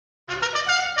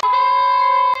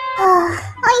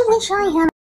I wish I had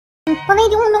a but I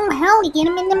don't know how to get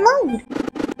him in the mood.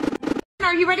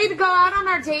 Are you ready to go out on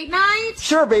our date night?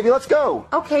 Sure, baby, let's go.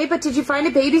 Okay, but did you find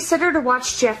a babysitter to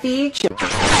watch Jeffy?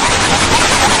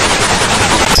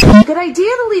 Good idea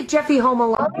to leave Jeffy home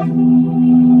alone.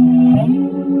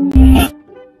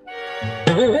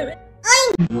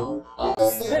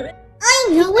 I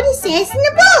know what it says in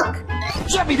the book.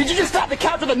 Jeffy, did you just stop the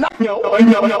couch with a knife? No.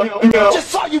 Just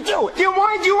saw you do it. Then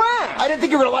why'd you ask? I didn't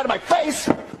think you were gonna lie to my face.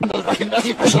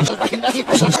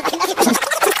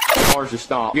 Ours is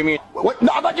stop. Give me what?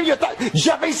 No, I'm not giving you a thought.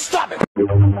 Jeffy, stop it.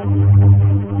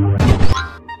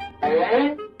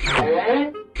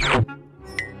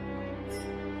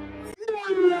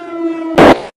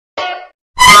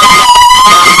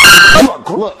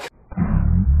 Look.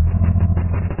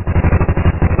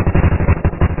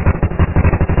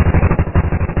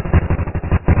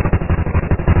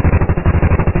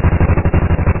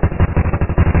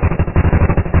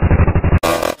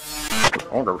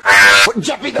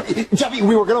 Jeffy,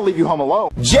 we were gonna leave you home alone.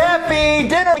 Jeffy,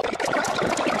 dinner!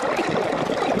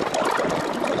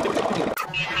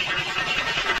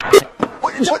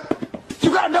 What? You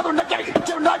got another nut?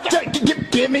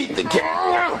 Give me the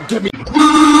give me. I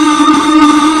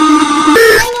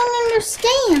don't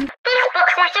understand. This book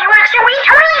says it works your way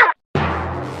home.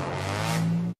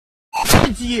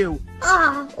 It's you.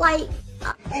 Like...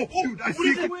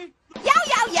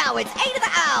 Yo, it's A to the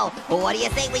O. What do you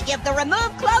say we give the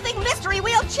Remove Clothing Mystery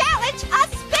Wheel Challenge a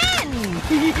spin?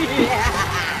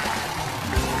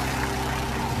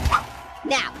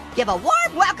 Now, give a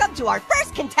warm welcome to our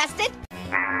first contestant.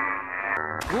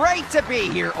 Great to be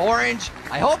here, Orange.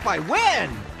 I hope I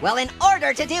win. Well, in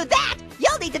order to do that,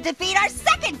 you'll need to defeat our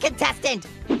second contestant.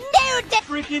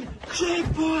 Freaking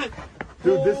jackpot!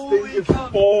 Dude, this thing is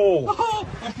full. Oh,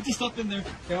 I'll put this stuff in there.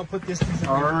 Okay, I'll put this in there.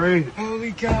 Alright.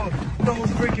 Holy cow. No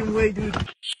freaking way, dude.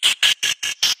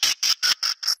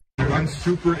 I'm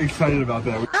super excited about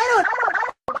that. I don't